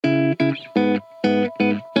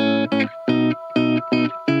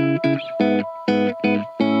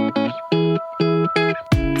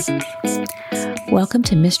Welcome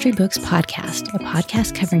to Mystery Books Podcast, a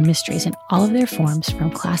podcast covering mysteries in all of their forms, from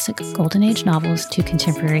classic Golden Age novels to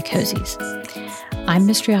contemporary cozies. I'm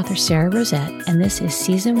mystery author Sarah Rosette, and this is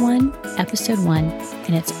Season 1, Episode 1,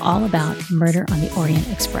 and it's all about Murder on the Orient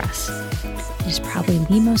Express. It is probably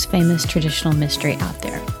the most famous traditional mystery out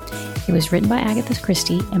there. It was written by Agatha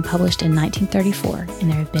Christie and published in 1934, and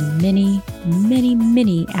there have been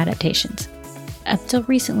many adaptations. Up till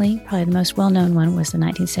recently, probably the most well-known one was the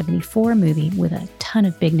 1974 movie with a ton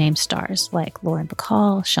of big-name stars like Lauren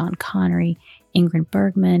Bacall, Sean Connery, Ingrid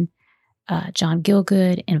Bergman, John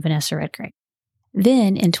Gielgud, and Vanessa Redgrave.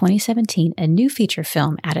 Then, in 2017, a new feature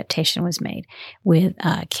film adaptation was made with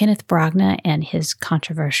Kenneth Branagh and his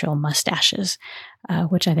controversial mustaches,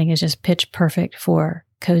 which I think is just pitch perfect for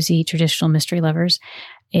cozy traditional mystery lovers.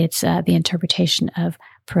 It's the interpretation of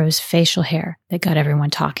Poirot's facial hair that got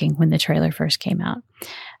everyone talking when the trailer first came out.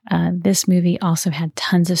 This movie also had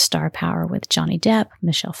tons of star power with Johnny Depp,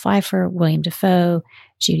 Michelle Pfeiffer, William Dafoe,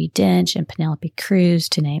 Judi Dench, and Penelope Cruz,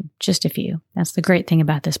 to name just a few. That's the great thing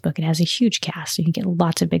about this book. It has a huge cast, so you can get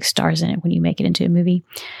lots of big stars in it when you make it into a movie.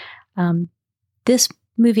 This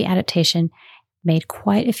movie adaptation made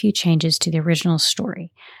quite a few changes to the original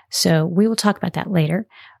story, so we will talk about that later.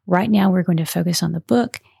 Right now, we're going to focus on the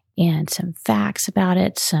book and some facts about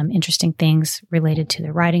it, some interesting things related to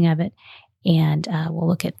the writing of it, and we'll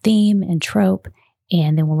look at theme and trope,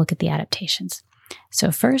 and then we'll look at the adaptations.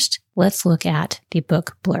 So first, let's look at the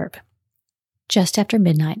book blurb. Just after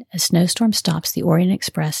midnight, a snowstorm stops the Orient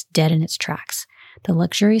Express dead in its tracks. The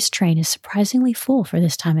luxurious train is surprisingly full for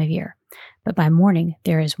this time of year, but by morning,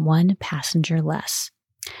 there is one passenger less.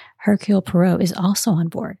 Hercule Poirot is also on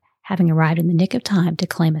board, having arrived in the nick of time to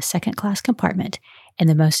claim a second-class compartment in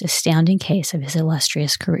the most astounding case of his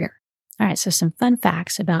illustrious career. All right, so some fun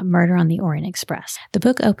facts about Murder on the Orient Express. The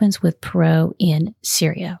book opens with Poirot in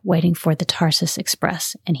Syria, waiting for the Tarsus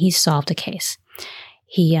Express, and he's solved a case.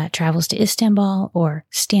 He travels to Istanbul, or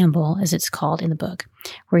Stambul as it's called in the book,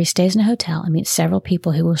 where he stays in a hotel and meets several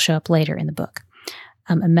people who will show up later in the book.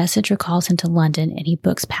 A message recalls him to London, and he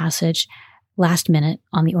books passage last minute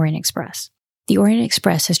on the Orient Express. The Orient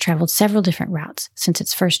Express has traveled several different routes since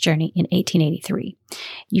its first journey in 1883.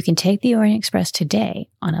 You can take the Orient Express today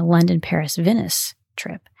on a London-Paris-Venice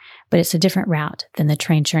trip, but it's a different route than the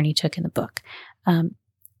train journey took in the book.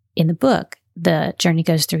 In the book, the journey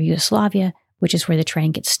goes through Yugoslavia, which is where the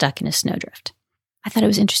train gets stuck in a snowdrift. I thought it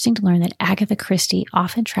was interesting to learn that Agatha Christie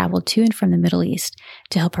often traveled to and from the Middle East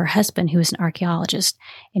to help her husband, who was an archaeologist,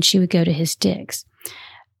 and she would go to his digs.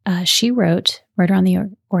 She wrote Murder on the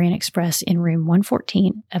Orient Express in room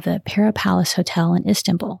 114 of the Pera Palace Hotel in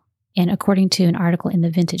Istanbul. And according to an article in the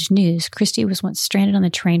Vintage News, Christie was once stranded on the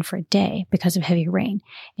train for a day because of heavy rain,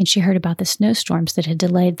 and she heard about the snowstorms that had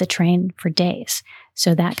delayed the train for days.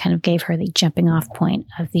 So that kind of gave her the jumping off point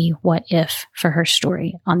of the what if for her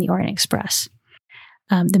story on the Orient Express.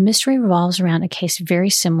 The mystery revolves around a case very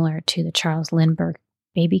similar to the Charles Lindbergh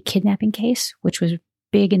baby kidnapping case, which was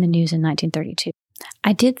big in the news in 1932.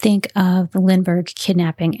 I did think of the Lindbergh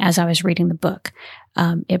kidnapping as I was reading the book.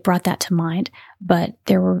 It brought that to mind, but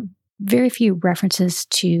there were very few references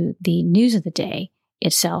to the news of the day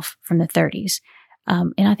itself from the 30s.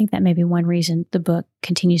 And I think that may be one reason the book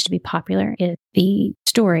continues to be popular. The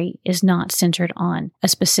story is not centered on a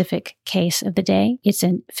specific case of the day. It's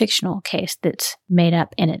a fictional case that's made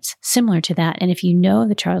up, and it's similar to that. And if you know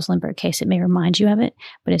the Charles Lindbergh case, it may remind you of it,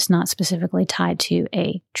 but it's not specifically tied to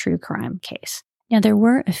a true crime case. Now, there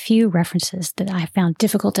were a few references that I found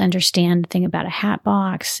difficult to understand, the thing about a hat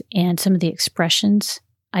box and some of the expressions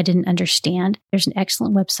I didn't understand. There's an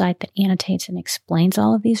excellent website that annotates and explains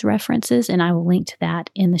all of these references, and I will link to that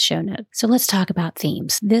in the show notes. So let's talk about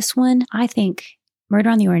themes. This one, I think, Murder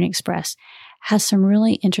on the Orient Express, has some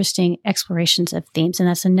really interesting explorations of themes, and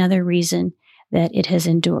that's another reason that it has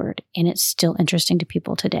endured, and it's still interesting to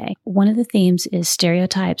people today. One of the themes is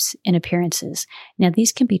stereotypes and appearances. Now,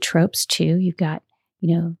 these can be tropes too. You've got,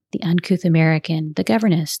 the uncouth American, the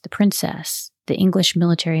governess, the princess, the English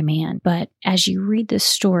military man. But as you read this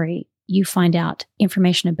story, you find out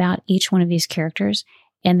information about each one of these characters,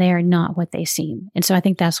 and they are not what they seem. And so I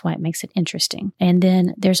think that's why it makes it interesting. And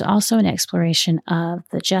then there's also an exploration of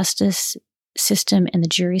the justice system and the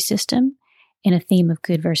jury system, in a theme of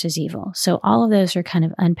good versus evil. So all of those are kind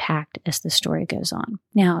of unpacked as the story goes on.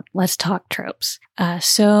 Now, let's talk tropes.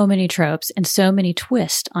 So many tropes and so many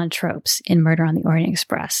twists on tropes in Murder on the Orient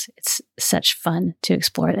Express. It's such fun to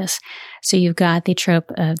explore this. So you've got the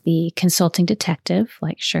trope of the consulting detective,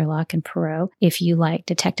 like Sherlock and Poirot. If you like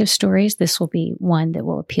detective stories, this will be one that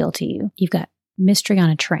will appeal to you. You've got mystery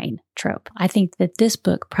on a train trope. I think that this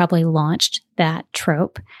book probably launched that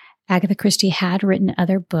trope Agatha Christie had written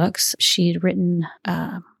other books. She'd written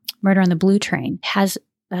Murder on the Blue Train, has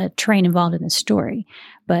a train involved in the story,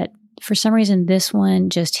 but for some reason, this one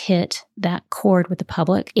just hit that chord with the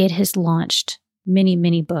public. It has launched many,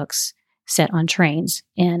 many books set on trains,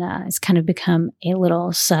 and it's kind of become a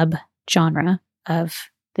little sub-genre of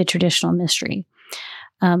the traditional mystery.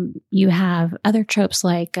 You have other tropes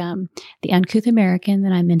like the uncouth American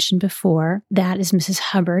that I mentioned before. That is Mrs.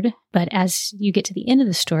 Hubbard. But as you get to the end of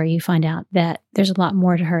the story, you find out that there's a lot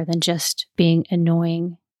more to her than just being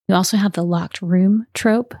annoying. You also have the locked room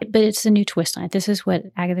trope, but it's a new twist on it. This is what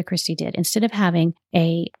Agatha Christie did. Instead of having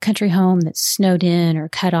a country home that's snowed in or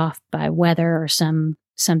cut off by weather or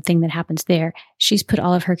something that happens there, she's put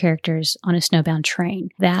all of her characters on a snowbound train.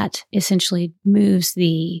 That essentially moves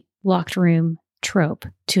the locked room trope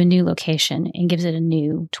to a new location and gives it a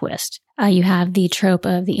new twist. You have the trope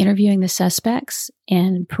of the interviewing the suspects,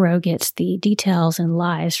 and Poirot gets the details and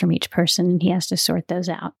lies from each person, and he has to sort those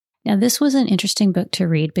out. Now, this was an interesting book to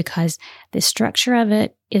read because the structure of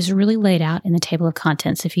it is really laid out in the table of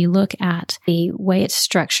contents. If you look at the way it's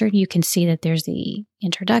structured, you can see that there's the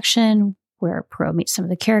introduction where Poirot meets some of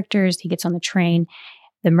the characters, he gets on the train,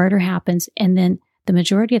 the murder happens, and then the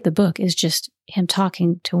majority of the book is just him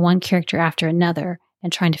talking to one character after another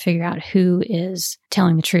and trying to figure out who is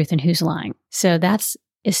telling the truth and who's lying. So that's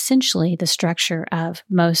essentially the structure of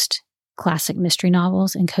most classic mystery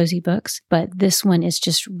novels and cozy books, but this one is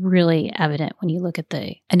just really evident when you look at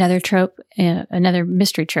another trope, another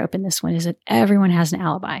mystery trope in this one is that everyone has an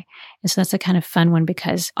alibi. And so that's a kind of fun one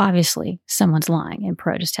because obviously someone's lying and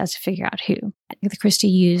Poirot just has to figure out who. Agatha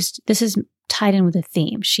Christie this is tied in with a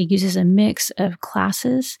theme. She uses a mix of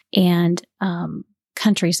classes and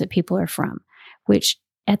countries that people are from, which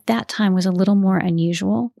at that time was a little more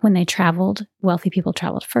unusual. When they traveled, wealthy people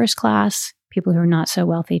traveled first class, people who are not so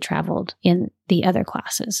wealthy traveled in the other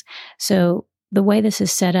classes. So the way this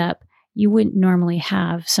is set up, you wouldn't normally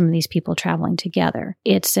have some of these people traveling together.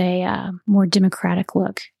 It's a more democratic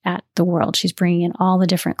look at the world. She's bringing in all the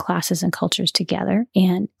different classes and cultures together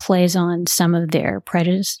and plays on some of their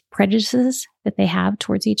prejudices that they have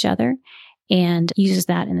towards each other and uses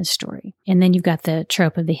that in the story. And then you've got the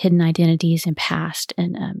trope of the hidden identities and past,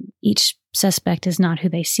 and each suspect is not who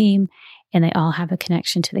they seem, and they all have a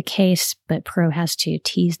connection to the case, but Poirot has to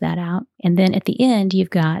tease that out. And then at the end, you've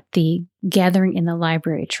got the gathering in the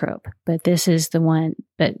library trope. But this is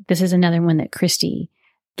another one that Christie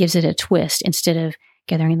gives it a twist. Instead of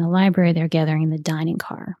gathering in the library, they're gathering in the dining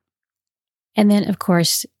car. And then, of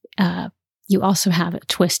course, you also have a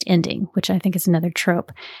twist ending, which I think is another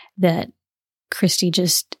trope that Christie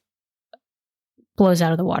just blows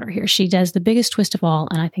out of the water here. She does the biggest twist of all,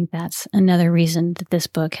 and I think that's another reason that this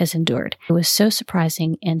book has endured. It was so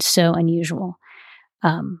surprising and so unusual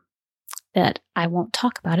that I won't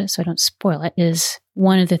talk about it, so I don't spoil it, is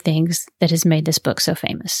one of the things that has made this book so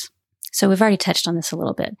famous. So we've already touched on this a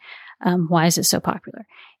little bit. Why is it so popular?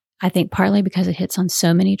 I think partly because it hits on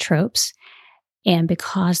so many tropes, and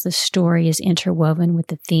because the story is interwoven with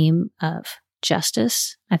the theme of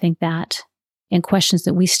justice. I think that, and questions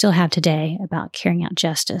that we still have today about carrying out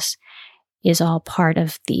justice, is all part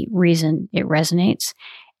of the reason it resonates.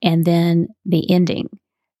 And then the ending.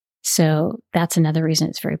 So that's another reason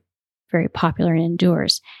it's very, very popular and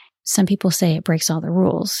endures. Some people say it breaks all the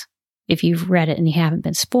rules. If you've read it and you haven't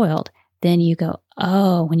been spoiled, then you go,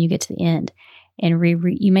 oh, when you get to the end, and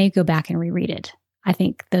you may go back and reread it. I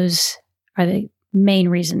think those are the main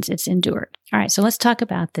reasons it's endured. All right, so let's talk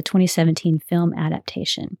about the 2017 film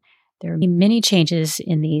adaptation. There are many changes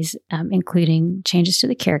in these, including changes to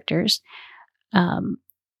the characters. And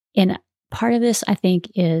part of this, I think,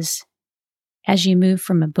 is as you move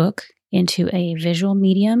from a book into a visual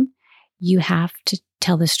medium, you have to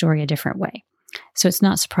tell the story a different way. So it's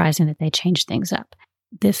not surprising that they changed things up.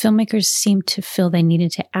 The filmmakers seemed to feel they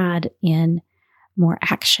needed to add in more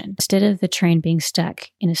action. Instead of the train being stuck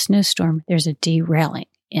in a snowstorm, there's a derailing.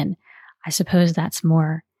 And I suppose that's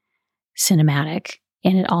more cinematic.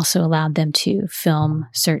 And it also allowed them to film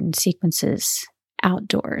certain sequences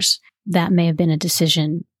outdoors. That may have been a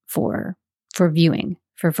decision for viewing,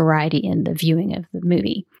 for variety in the viewing of the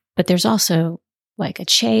movie. But there's also like a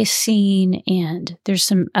chase scene, and there's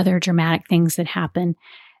some other dramatic things that happen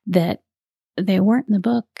that they weren't in the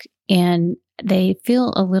book, and they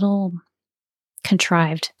feel a little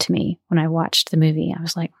contrived to me when I watched the movie. I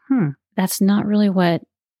was like, that's not really what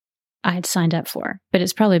I had signed up for, but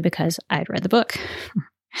it's probably because I'd read the book.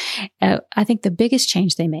 I think the biggest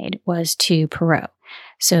change they made was to Poirot.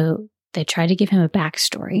 So they tried to give him a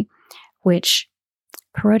backstory, which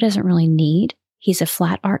Poirot doesn't really need. He's a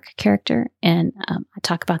flat arc character, and I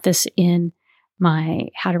talk about this in my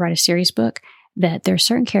How to Write a Series book, that there are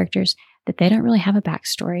certain characters that they don't really have a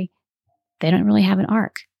backstory. They don't really have an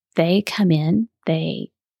arc. They come in, they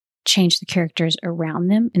change the characters around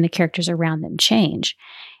them, and the characters around them change.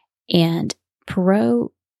 And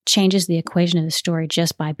Poirot changes the equation of the story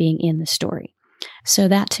just by being in the story. So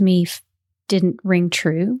that to me didn't ring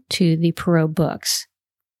true to the Poirot books.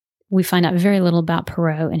 We find out very little about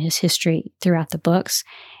Poirot and his history throughout the books,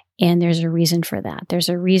 and there's a reason for that. There's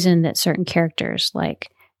a reason that certain characters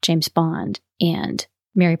like James Bond and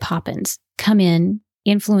Mary Poppins come in,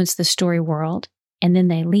 influence the story world, and then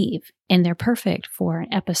they leave. And they're perfect for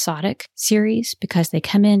an episodic series because they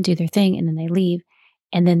come in, do their thing, and then they leave.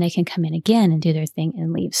 And then they can come in again and do their thing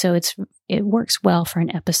and leave. So it works well for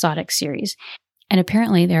an episodic series. And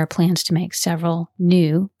apparently there are plans to make several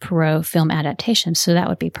new Poirot film adaptations, so that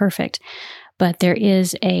would be perfect. But there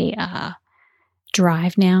is a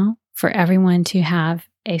drive now for everyone to have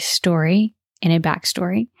a story and a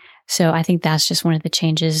backstory. So I think that's just one of the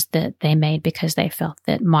changes that they made because they felt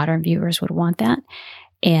that modern viewers would want that.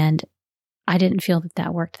 And I didn't feel that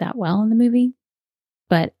that worked that well in the movie,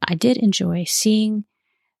 but I did enjoy seeing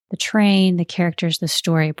the train, the characters, the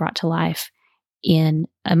story brought to life in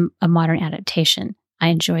a modern adaptation. I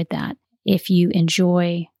enjoyed that. If you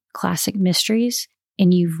enjoy classic mysteries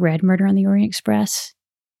and you've read Murder on the Orient Express,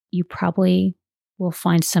 you probably will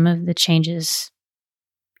find some of the changes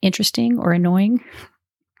interesting or annoying.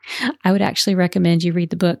 I would actually recommend you read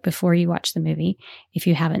the book before you watch the movie if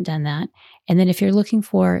you haven't done that. And then if you're looking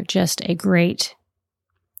for just a great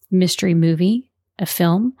mystery movie, a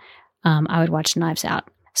film, I would watch Knives Out.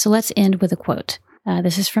 So let's end with a quote.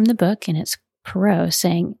 This is from the book, and it's Poirot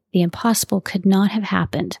saying, "The impossible could not have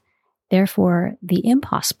happened. Therefore, the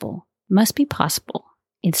impossible must be possible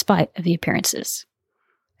in spite of the appearances."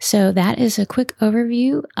 So that is a quick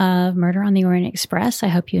overview of Murder on the Orient Express. I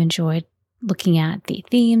hope you enjoyed looking at the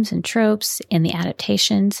themes and tropes and the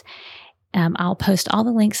adaptations. I'll post all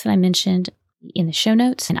the links that I mentioned in the show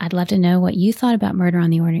notes, and I'd love to know what you thought about Murder on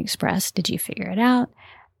the Orient Express. Did you figure it out?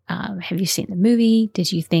 Have you seen the movie?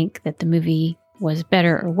 Did you think that the movie was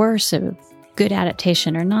better or worse, a good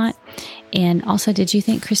adaptation or not? And also, did you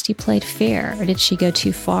think Christie played fair, or did she go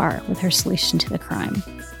too far with her solution to the crime?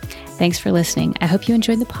 Thanks for listening. I hope you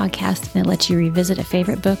enjoyed the podcast and it lets you revisit a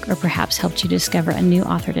favorite book or perhaps helped you discover a new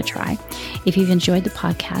author to try. If you've enjoyed the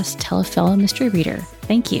podcast, tell a fellow mystery reader.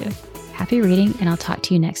 Thank you. Happy reading, and I'll talk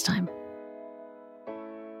to you next time.